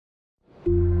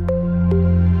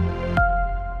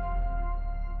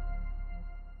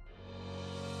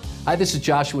Hi, this is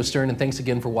Joshua Stern, and thanks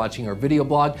again for watching our video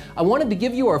blog. I wanted to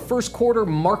give you our first quarter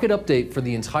market update for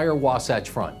the entire Wasatch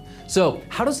Front. So,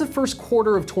 how does the first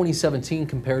quarter of 2017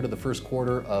 compare to the first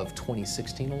quarter of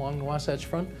 2016 along the Wasatch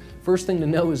Front? First thing to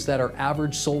know is that our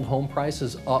average sold home price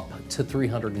is up to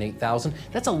 $308,000.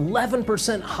 That's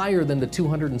 11% higher than the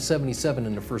 $277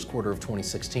 in the first quarter of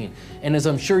 2016. And as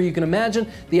I'm sure you can imagine,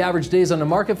 the average days on the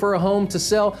market for a home to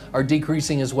sell are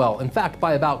decreasing as well. In fact,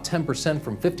 by about 10%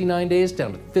 from 59 days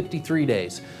down to 53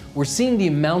 days. We're seeing the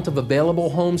amount of available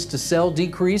homes to sell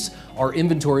decrease. Our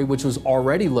inventory, which was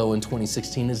already low in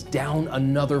 2016, is down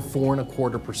another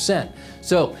 4.25%.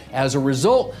 So as a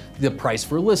result, the price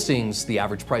for listings, the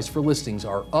average price for listings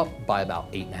are up by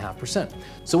about 8.5%.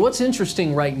 So what's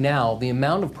interesting right now, the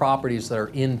amount of properties that are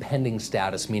in pending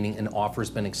status, meaning an offer's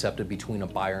been accepted between a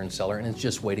buyer and seller and it's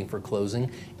just waiting for closing,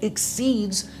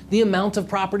 exceeds the amount of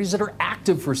properties that are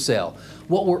active for sale.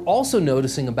 What we're also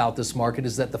noticing about this market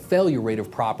is that the failure rate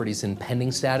of properties in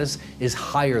pending status is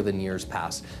higher than years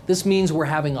past. This means we're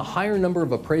having a higher number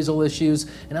of appraisal issues,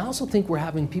 and I also think we're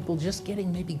having people just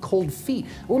getting maybe cold feet,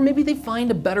 or maybe they find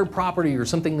a better property or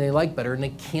something they like better and they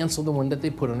cancel the one that they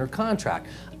put under contract.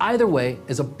 Either way,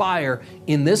 as a buyer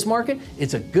in this market,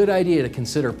 it's a good idea to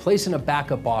consider placing a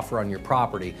backup offer on your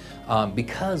property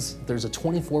because there's a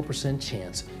 24%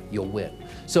 chance you'll win.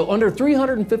 So under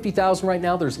 $350,000 right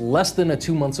now, there's less than a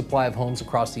 2-month supply of homes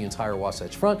across the entire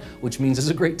Wasatch Front, which means it's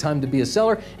a great time to be a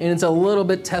seller, and it's a little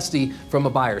bit testy from a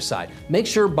buyer's side. Make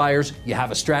sure, buyers, you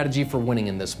have a strategy for winning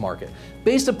in this market.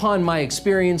 Based upon my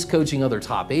experience coaching other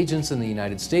top agents in the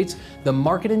United States, the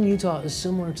market in Utah is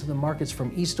similar to the markets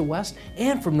from east to west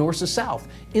and from north to south.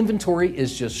 Inventory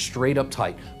is just straight up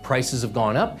tight. Prices have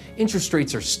gone up, interest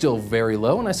rates are still very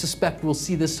low, and I suspect we'll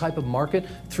see this type of market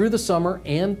through the summer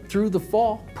and through the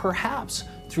fall, perhaps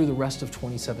through the rest of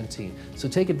 2017. So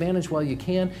take advantage while you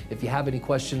can. If you have any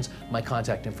questions, my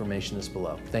contact information is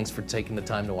below. Thanks for taking the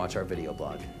time to watch our video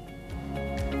blog.